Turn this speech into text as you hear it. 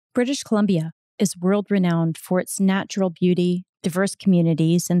British Columbia is world-renowned for its natural beauty, diverse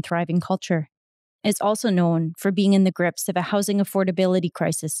communities, and thriving culture. It's also known for being in the grips of a housing affordability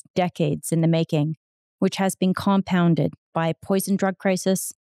crisis decades in the making, which has been compounded by a poison drug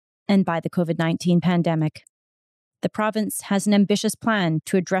crisis and by the COVID-19 pandemic. The province has an ambitious plan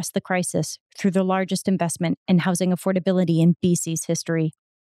to address the crisis through the largest investment in housing affordability in BC's history.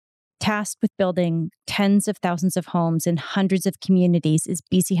 Tasked with building tens of thousands of homes in hundreds of communities is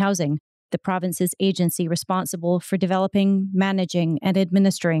BC Housing, the province's agency responsible for developing, managing, and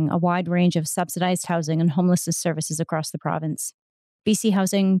administering a wide range of subsidized housing and homelessness services across the province. BC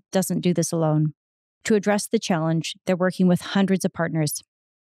Housing doesn't do this alone. To address the challenge, they're working with hundreds of partners.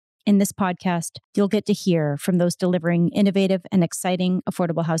 In this podcast, you'll get to hear from those delivering innovative and exciting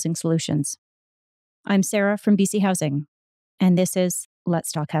affordable housing solutions. I'm Sarah from BC Housing, and this is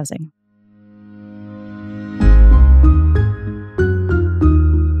Let's Talk Housing.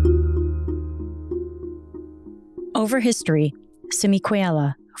 Over history,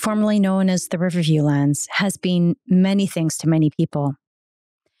 səmiq, formerly known as the Riverview Lands, has been many things to many people.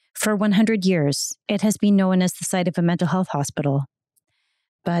 For 100 years, it has been known as the site of a mental health hospital.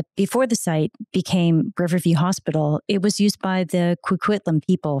 But before the site became Riverview Hospital, it was used by the kʷikʷəḷ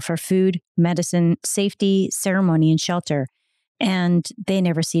people for food, medicine, safety, ceremony, and shelter, and they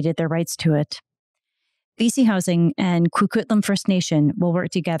never ceded their rights to it. BC Housing and kʷikʷəḻ First Nation will work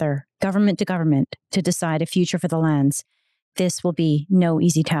together, government to government, to decide a future for the lands. This will be no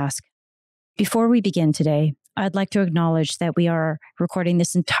easy task. Before we begin today, I'd like to acknowledge that we are recording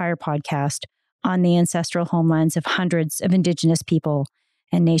this entire podcast on the ancestral homelands of hundreds of Indigenous people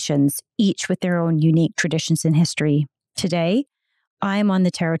and nations, each with their own unique traditions and history. Today, I am on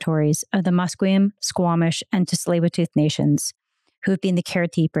the territories of the Musqueam, Squamish, and Tsleil-Waututh nations, who have been the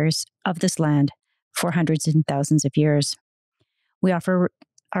caretakers of this land for hundreds and thousands of years. We offer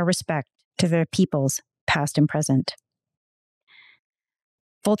our respect to their peoples, past and present.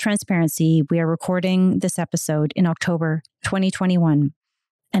 Full transparency, we are recording this episode in October 2021,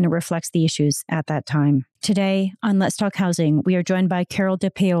 and it reflects the issues at that time. Today, on Let's Talk Housing, we are joined by Carol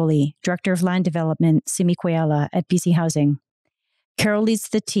De Paoli, Director of Land Development, səmiq at BC Housing. Carol leads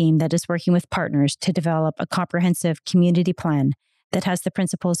the team that is working with partners to develop a comprehensive community plan that has the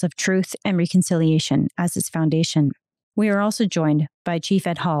principles of truth and reconciliation as its foundation. We are also joined by Chief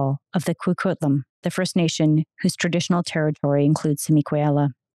Ed Hall of the kʷikʷəḻ, the First Nation whose traditional territory includes səmiq.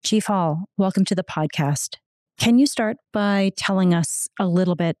 Chief Hall, welcome to the podcast. Can you start by telling us a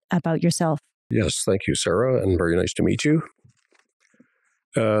little bit about yourself? Yes, thank you, Sarah, and very nice to meet you.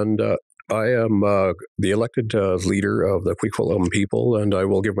 And I am the elected leader of the kʷikʷəḻ people, and I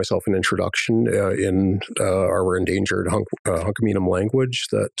will give myself an introduction in our endangered Hunkaminam language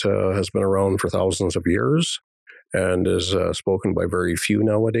that has been around for thousands of years and is spoken by very few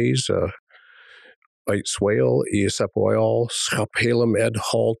nowadays. Aitswail, Isepoil, Skaphalam Ed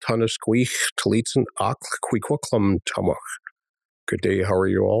Hall Tunisquich, Talitzen Ak kʷikʷəḻ Tamach. Good day, how are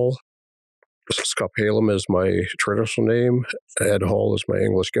you all? Skaphalam is my traditional name, Ed Hall is my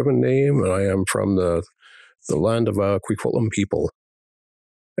English given name, and I am from the land of kʷikʷəḻ people.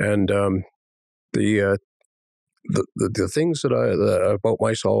 And the things that about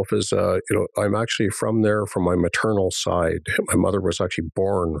myself is, I'm actually from there from my maternal side. My mother was actually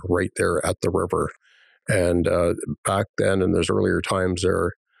born right there at the river. And back then, in those earlier times,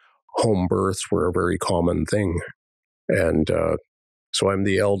 home births were a very common thing. And so I'm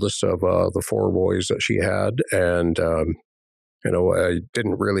the eldest of the four boys that she had. And, I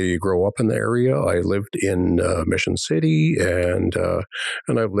didn't really grow up in the area. I lived in Mission City, and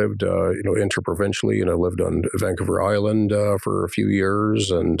I've lived, interprovincially, and I lived on Vancouver Island for a few years,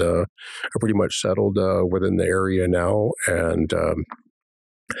 and I pretty much settled within the area now. And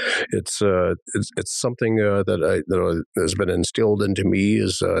it's something that has been instilled into me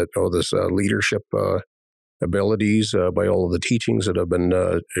is this leadership abilities by all of the teachings that have been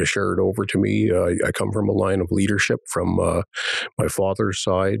shared over to me. I come from a line of leadership from my father's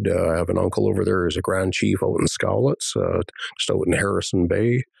side. I have an uncle over there who's a Grand Chief out in Skowlitz, just out in Harrison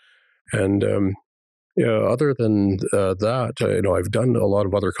Bay. And other than that, I've done a lot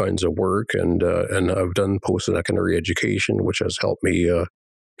of other kinds of work, and I've done post-secondary education, which has helped me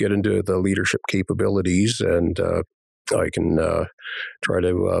get into the leadership capabilities, and I can try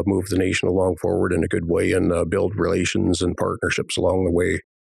to move the nation along forward in a good way and build relations and partnerships along the way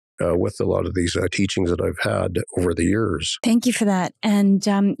with a lot of these teachings that I've had over the years. Thank you for that. And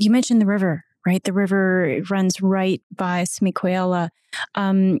you mentioned the river, right? The river runs right by səmiq.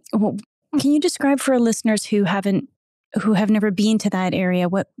 Can you describe for our listeners who have never been to that area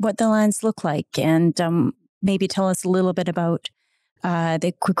what the lands look like, and maybe tell us a little bit about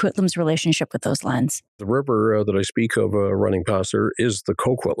the kʷikʷəǳlә's relationship with those lands? The river that I speak of running past there is the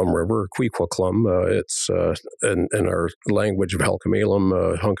kʷikʷəǳlä River, kʷikʷə콴ڵ. It's in our language of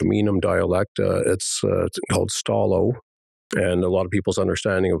Halkomelem, Hunkaminam dialect, it's called Stalo. And a lot of people's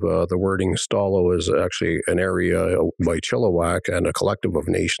understanding of the wording Stalo is actually an area by Chilliwack and a collective of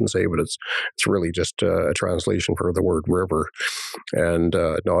nations, but it's really just a translation for the word river. And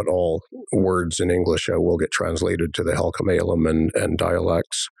not all words in English will get translated to the Halkomelem and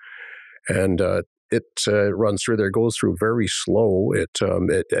dialects. And it runs through there, goes through very slow. It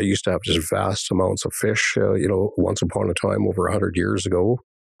used to have just vast amounts of fish, once upon a time over 100 years ago.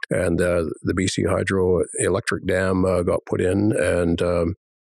 And the BC hydroelectric dam got put in, and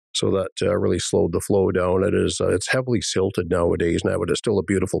so that really slowed the flow down. It's heavily silted nowadays now, but it's still a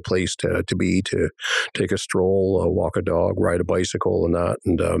beautiful place to take a stroll, walk a dog, ride a bicycle, and that.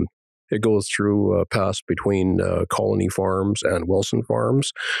 And it goes through past between Colony Farms and Wilson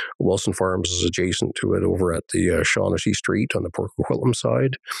Farms. Wilson Farms is adjacent to it over at the Shaughnessy Street on the Port Coquitlam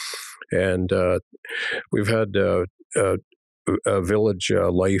side, and we've had a village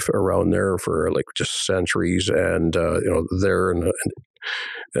life around there for like just centuries, and there and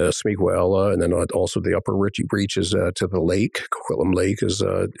səmiq ʷəʔelə, and then also the upper reaches to the lake. Coquitlam Lake is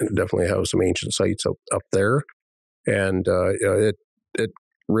definitely have some ancient sites up there, and it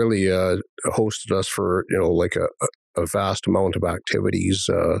really hosted us for like a vast amount of activities.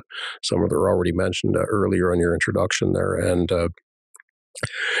 Some of them are already mentioned earlier in your introduction there, and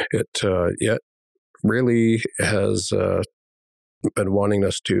it really has been wanting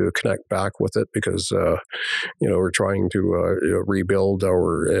us to connect back with it, because we're trying to rebuild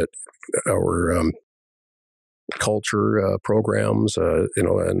our culture programs,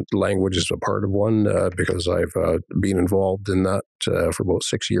 and language is a part of one, because I've been involved in that for about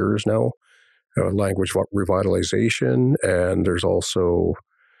 6 years now, language revitalization, and there's also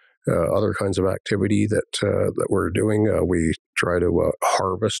other kinds of activity that we're doing. We try to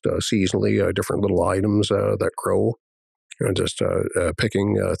harvest seasonally different little items that grow. Just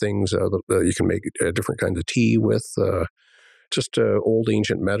picking things that you can make different kinds of tea with, just old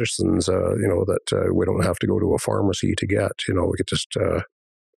ancient medicines, that we don't have to go to a pharmacy to get. We could just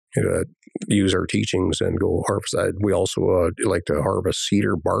use our teachings and go harvest that. We also like to harvest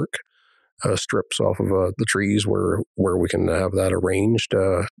cedar bark strips off of the trees where we can have that arranged,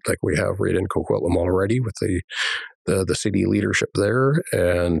 like we have right in Coquitlam already with the city leadership there,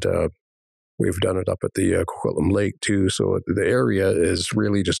 and we've done it up at the Coquitlam Lake too. So the area is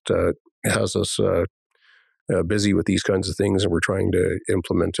really just has us busy with these kinds of things, and we're trying to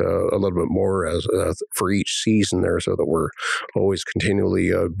implement a little bit more as for each season there, so that we're always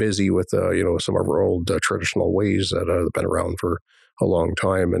continually busy with some of our old traditional ways that have been around for a long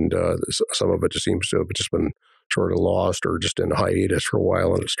time, and some of it just seems to have just been sort of lost or just in hiatus for a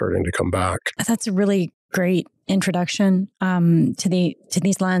while, and it's starting to come back. That's a really great introduction to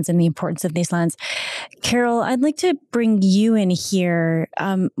these lands and the importance of these lands. Carol, I'd like to bring you in here.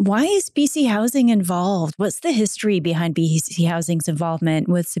 Why is BC Housing involved? What's the history behind BC Housing's involvement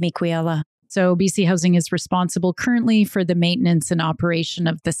with səmiq ʷəʔelə? So BC Housing is responsible currently for the maintenance and operation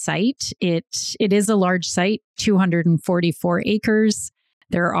of the site. It is a large site, 244 acres.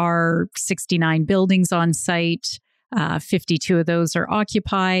 There are 69 buildings on site. 52 of those are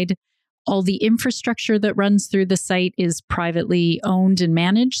occupied. All the infrastructure that runs through the site is privately owned and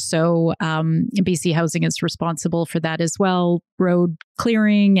managed. So BC Housing is responsible for that as well. Road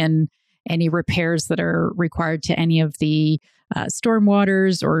clearing and any repairs that are required to any of the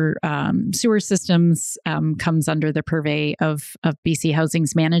stormwaters or sewer systems comes under the purvey of BC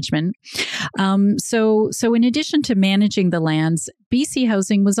Housing's management. So in addition to managing the lands, BC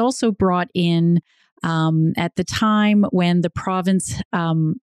Housing was also brought in at the time when the province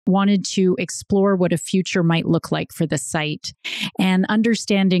wanted to explore what a future might look like for the site, and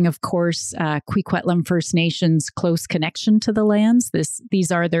understanding, of course, kʷikʷəǳlä First Nations' close connection to the lands.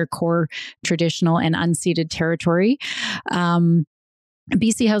 These are their core traditional and unceded territory.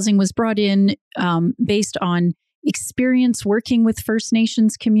 BC Housing was brought in based on experience working with First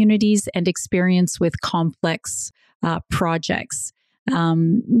Nations communities and experience with complex projects.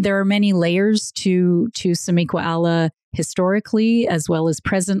 There are many layers to səmiq ʷəʔelə historically as well as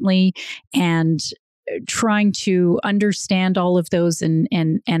presently, and trying to understand all of those and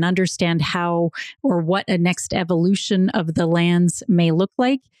understand how or what a next evolution of the lands may look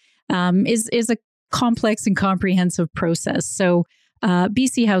like is a complex and comprehensive process. So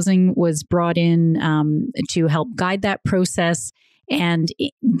BC Housing was brought in to help guide that process. And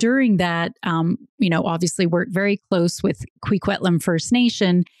during that, obviously worked very close with kʷikʷəʔlä First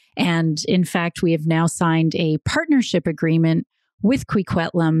Nation. And in fact, we have now signed a partnership agreement with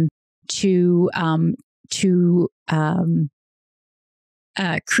kʷikʷəʔl̶ to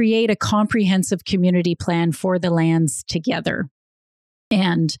create a comprehensive community plan for the lands together.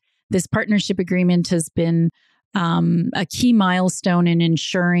 And this partnership agreement has been a key milestone in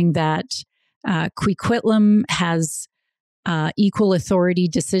ensuring that kʷikʷəʔl̶ has equal authority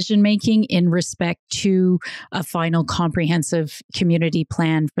decision-making in respect to a final comprehensive community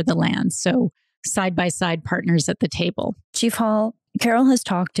plan for the land. So side-by-side partners at the table. Chief Hall, Carol has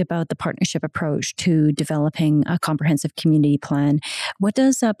talked about the partnership approach to developing a comprehensive community plan. What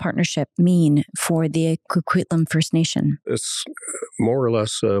does a partnership mean for the kʷikʷəʔl̶ First Nation? It's more or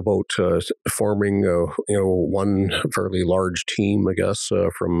less about forming, one fairly large team, I guess,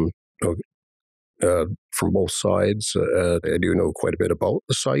 from both sides. I do know quite a bit about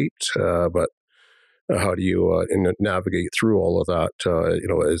the site, but how do you navigate through all of that?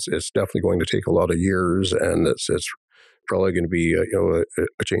 It's definitely going to take a lot of years, and it's probably going to be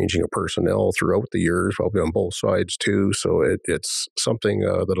a changing of personnel throughout the years, probably on both sides too. So it's something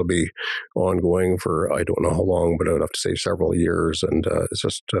that'll be ongoing for, I don't know how long, but I would have to say several years, and it's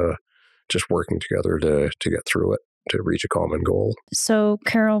just working together to get through it, to reach a common goal. So,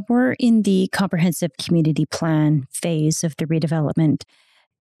 Carol, we're in the comprehensive community plan phase of the redevelopment.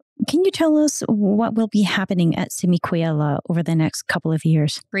 Can you tell us what will be happening at kʷikʷəʔl̶ over the next couple of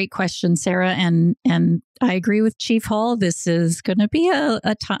years? Great question, Sarah. And I agree with Chief Hall. This is going to be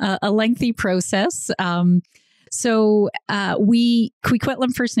a lengthy process. So we,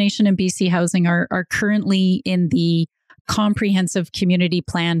 kʷikʷəʔl̶ First Nation and BC Housing, are currently in the comprehensive community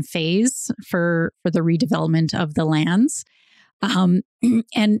plan phase for the redevelopment of the lands.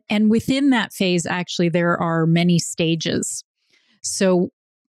 And within that phase, actually, there are many stages. So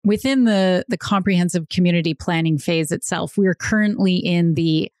within the comprehensive community planning phase itself, we're currently in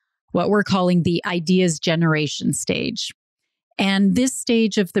what we're calling the ideas generation stage. And this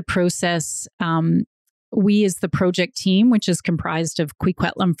stage of the process, we as the project team, which is comprised of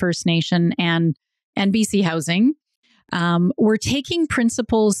kʷikʷəʔl̶ First Nation and BC Housing, we're taking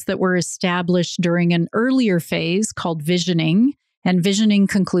principles that were established during an earlier phase called visioning, and visioning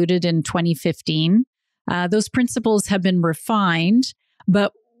concluded in 2015. Those principles have been refined,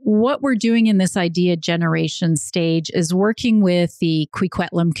 but what we're doing in this idea generation stage is working with the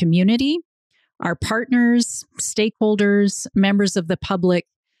kʷikʷəʔl̶ community, our partners, stakeholders, members of the public,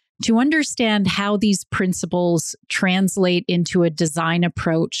 to understand how these principles translate into a design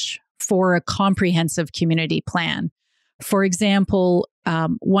approach for a comprehensive community plan. For example,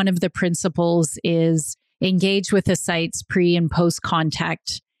 one of the principles is engage with the site's pre- and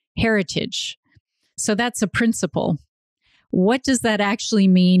post-contact heritage. So that's a principle. What does that actually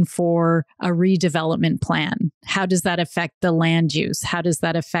mean for a redevelopment plan? How does that affect the land use? How does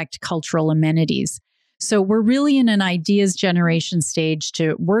that affect cultural amenities? So we're really in an ideas generation stage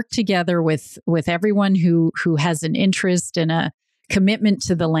to work together with everyone who has an interest and a commitment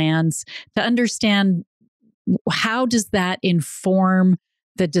to the lands to understand how does that inform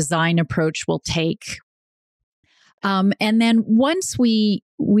the design approach we'll take. And then once we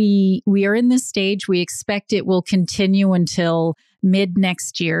are in this stage, we expect it will continue until mid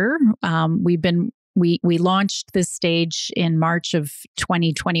next year. We launched this stage in March of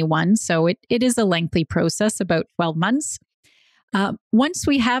 2021, so it is a lengthy process, about 12 months. Once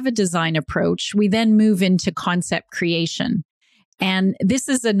we have a design approach, we then move into concept creation. And this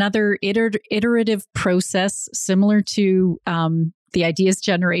is another iterative process similar to the ideas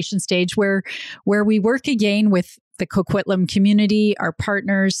generation stage, where we work again with the kʷikʷəʔl̶ community, our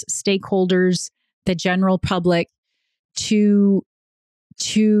partners, stakeholders, the general public, to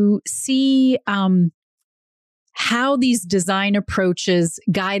see how these design approaches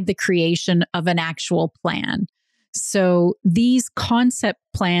guide the creation of an actual plan. So these concept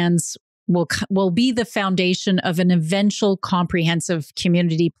plans will be the foundation of an eventual comprehensive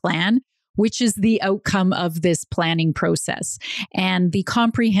community plan, which is the outcome of this planning process. And the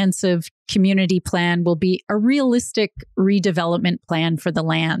comprehensive community plan will be a realistic redevelopment plan for the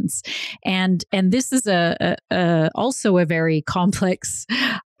lands. And this is also a very complex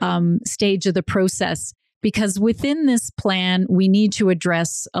stage of the process, because within this plan, we need to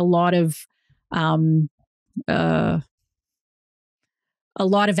address a lot of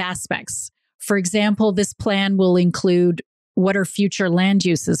aspects. For example, this plan will include what are future land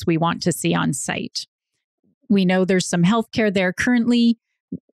uses we want to see on site. We know there's some healthcare there currently.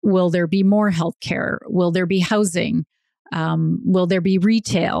 Will there be more healthcare? Will there be housing? Will there be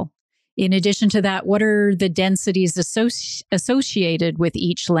retail? In addition to that, what are the densities associated with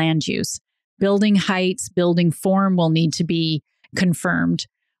each land use? Building heights, building form will need to be confirmed.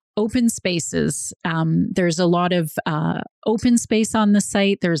 open spaces. There's a lot of open space on the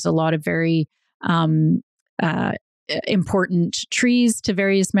site. There's a lot of very important trees to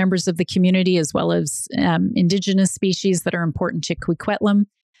various members of the community, as well as Indigenous species that are important to kʷikʷəḷ.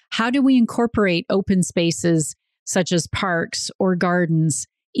 How do we incorporate open spaces such as parks or gardens,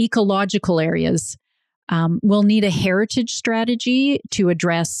 ecological areas? We'll need a heritage strategy to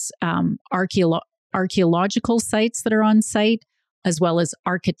address archaeological sites that are on site, as well as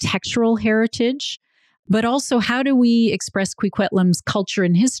architectural heritage. But also, how do we express kʷikʷәḻ's culture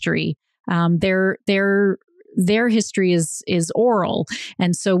and history? Their history is oral.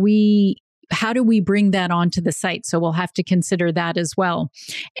 And so how do we bring that onto the site? So we'll have to consider that as well.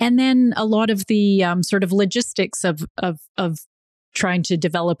 And then a lot of the sort of logistics of trying to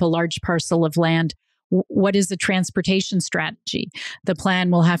develop a large parcel of land. What is the transportation strategy? The plan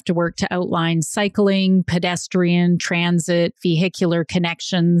will have to work to outline cycling, pedestrian, transit, vehicular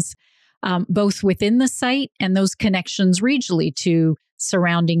connections, both within the site and those connections regionally to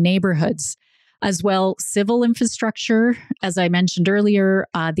surrounding neighborhoods. As well, civil infrastructure. As I mentioned earlier,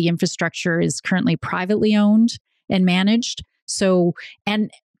 the infrastructure is currently privately owned and managed. So, and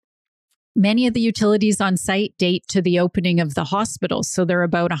many of the utilities on site date to the opening of the hospital. So they're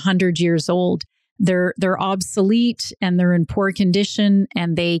about 100 years old. They're obsolete and they're in poor condition,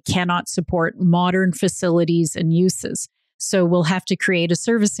 and they cannot support modern facilities and uses. So we'll have to create a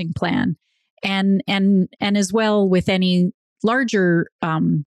servicing plan. And as well, with any larger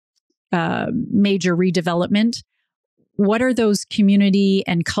major redevelopment, what are those community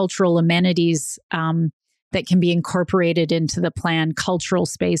and cultural amenities that can be incorporated into the plan? Cultural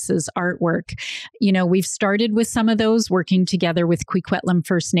spaces, artwork. You know, we've started with some of those, working together with kʷikʷəḻ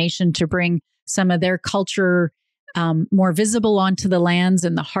First Nation to bring some of their culture more visible onto the lands,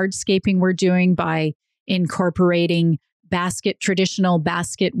 and the hardscaping we're doing by incorporating traditional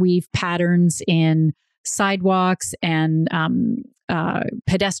basket weave patterns in sidewalks and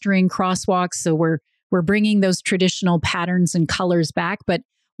pedestrian crosswalks. So we're bringing those traditional patterns and colors back. But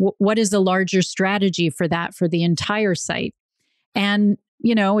what is a larger strategy for that for the entire site? And,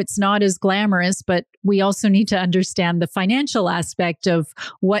 you know, it's not as glamorous, but we also need to understand the financial aspect of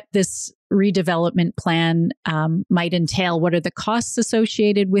what this redevelopment plan might entail. What are the costs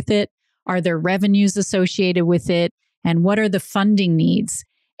associated with it? Are there revenues associated with it? And what are the funding needs?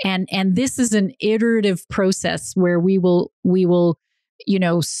 And this is an iterative process where we will, you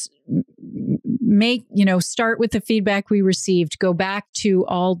know, start with the feedback we received, go back to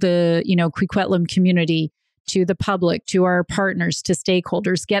all the, you know, kʷikʷəḻ community, to the public, to our partners, to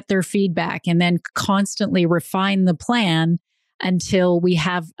stakeholders, get their feedback, and then constantly refine the plan until we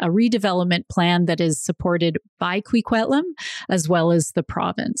have a redevelopment plan that is supported by kʷikʷəḻ as well as the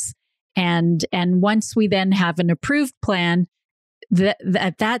province. And once we then have an approved plan,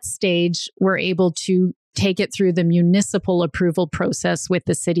 at that stage, we're able to take it through the municipal approval process with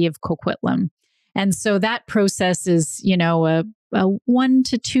the city of kʷikʷəḻ. And so that process is, you know, a 1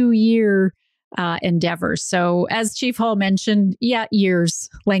 to 2 year endeavor. So as Chief Hall mentioned, years,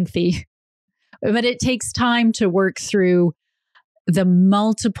 lengthy, but it takes time to work through the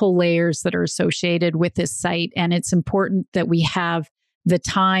multiple layers that are associated with this site. And it's important that we have the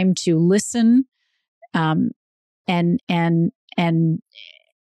time to listen and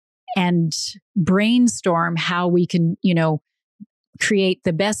brainstorm how we can, you know, create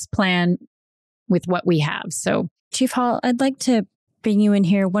the best plan with what we have. So, Chief Hall, I'd like to bring you in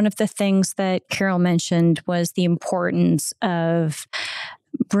here. One of the things that Carol mentioned was the importance of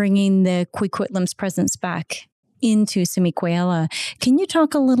bringing the kʷikʷәḻ's presence back into səmiq. Can you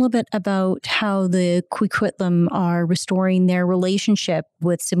talk a little bit about how the kʷikʷəḻ are restoring their relationship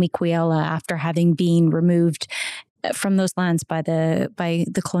with səmiq after having been removed from those lands by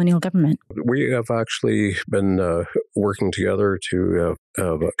the colonial government? We have actually been working together to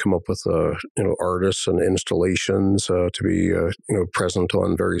come up with artists and installations to be present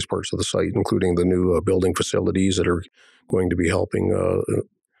on various parts of the site, including the new building facilities that are going to be helping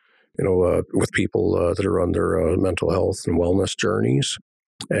with people that are on their mental health and wellness journeys.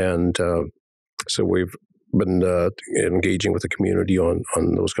 And so we've been engaging with the community on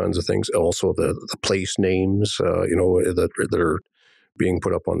those kinds of things. Also, the place names, that are being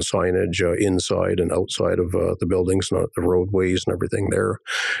put up on signage inside and outside of the buildings, not the roadways and everything there.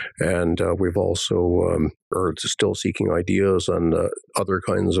 And we've also are still seeking ideas on other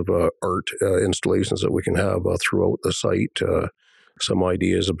kinds of art installations that we can have throughout the site. Some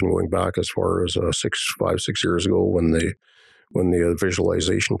ideas have been going back as far as 5-6 years ago when the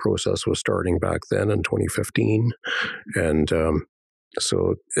visualization process was starting back then in 2015. And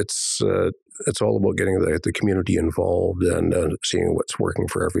so it's it's all about getting the community involved and seeing what's working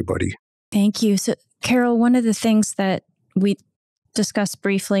for everybody. Thank you. So, Carol, one of the things that we discussed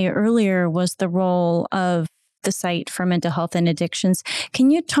briefly earlier was the role of the site for mental health and addictions.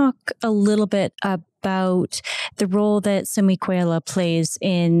 Can you talk a little bit about the role that kʷikʷəʔelə plays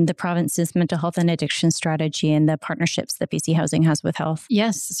in the province's mental health and addiction strategy and the partnerships that BC Housing has with health?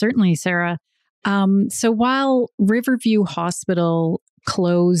 Yes, certainly, Sarah. So while Riverview Hospital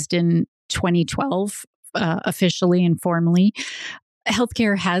closed in 2012, officially and formally,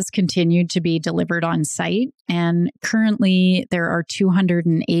 healthcare has continued to be delivered on site. And currently there are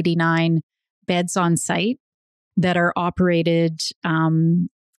 289 beds on site that are operated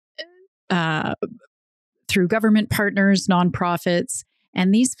through government partners, nonprofits.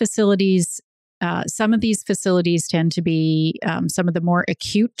 And these facilities, some of these facilities tend to be some of the more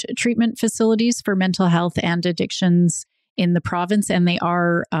acute treatment facilities for mental health and addictions in the province. And they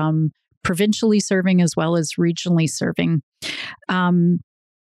are provincially serving as well as regionally serving.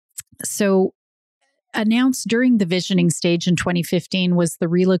 So announced during the visioning stage in 2015 was the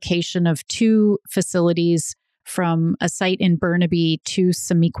relocation of 2 facilities from a site in Burnaby to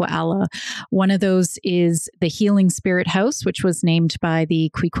səmiq. One of those is the Healing Spirit House, which was named by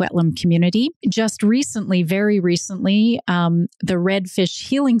the kʷikʷəʔlə community. Just recently, very recently, the Redfish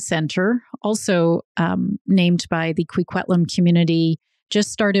Healing Center, also named by the kʷikʷəʔlə community,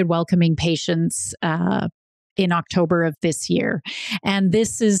 just started welcoming patients in October of this year. And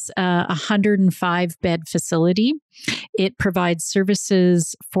this is a 105-bed facility. It provides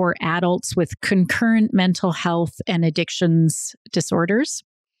services for adults with concurrent mental health and addictions disorders.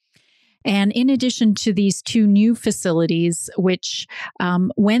 And in addition to these 2 new facilities, which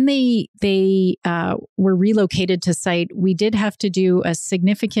when they were relocated to site, we did have to do a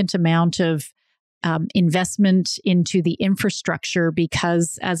significant amount of investment into the infrastructure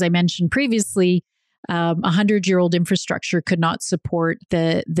because, as I mentioned previously, 100-year-old infrastructure could not support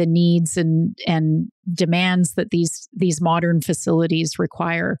the needs and demands that these modern facilities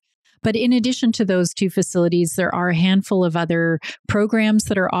require. But in addition to those 2 facilities, there are a handful of other programs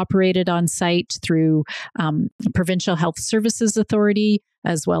that are operated on site through Provincial Health Services Authority,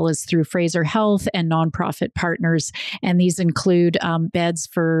 as well as through Fraser Health and nonprofit partners. And these include beds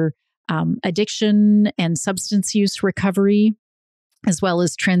for addiction and substance use recovery, as well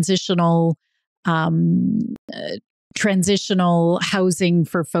as transitional housing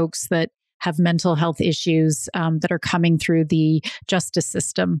for folks that have mental health issues that are coming through the justice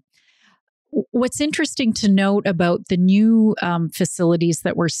system. What's interesting to note about the new facilities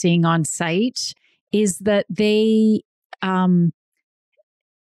that we're seeing on site is that they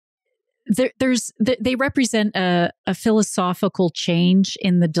represent a philosophical change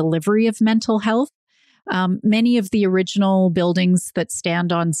in the delivery of mental health. Many of the original buildings that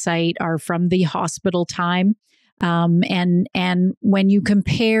stand on site are from the hospital time. And when you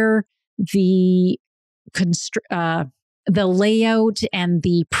compare the layout and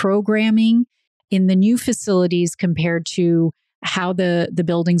the programming in the new facilities compared to how the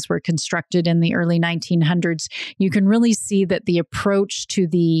buildings were constructed in the early 1900s, you can really see that the approach to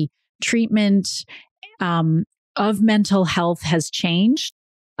the treatment of mental health has changed.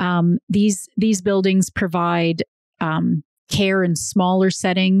 These buildings provide care in smaller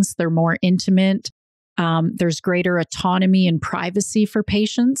settings. They're more intimate. There's greater autonomy and privacy for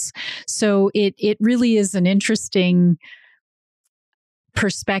patients. So it really is an interesting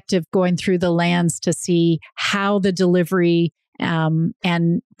perspective going through the lands to see how the delivery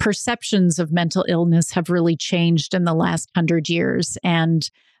and perceptions of mental illness have really changed in the last 100 years. And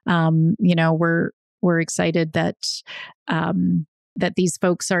we're excited that these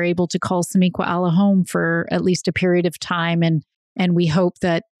folks are able to call səmiq home for at least a period of time, and we hope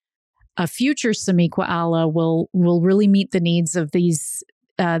that a future səmiq will really meet the needs of these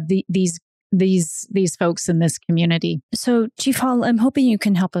folks in this community. So, Chief Hall, I'm hoping you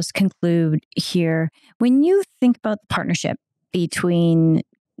can help us conclude here. When you think about the partnership between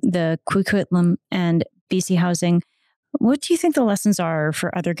the kʷikʷəʔlə and BC Housing, what do you think the lessons are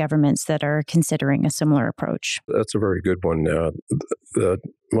for other governments that are considering a similar approach? That's a very good one.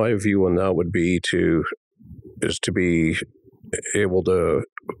 My view on that would be to be able to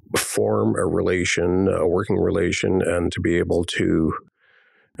form a working relation, and to be able to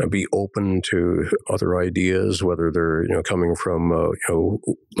be open to other ideas, whether they're coming from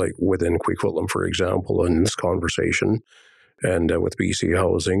like within kʷikʷəʔlə, for example, in this conversation, and with BC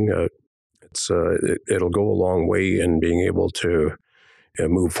Housing. It'll go a long way in being able to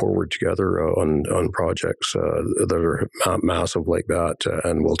move forward together on projects that are massive like that,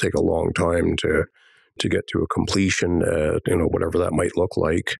 and will take a long time to get to a completion, whatever that might look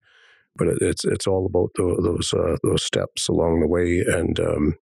like. But it's all about those steps along the way and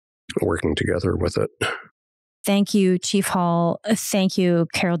working together with it. Thank you, Chief Hall. Thank you,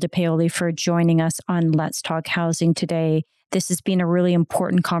 Carol DePaoli, for joining us on Let's Talk Housing today. This has been a really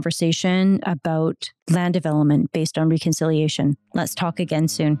important conversation about land development based on reconciliation. Let's talk again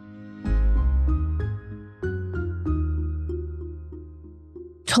soon.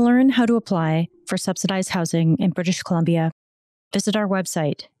 To learn how to apply for subsidized housing in British Columbia, visit our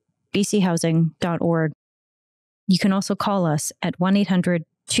website, bchousing.org. You can also call us at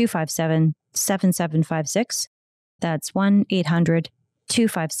 1-800-257-7756. That's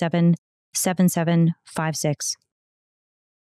 1-800-257-7756.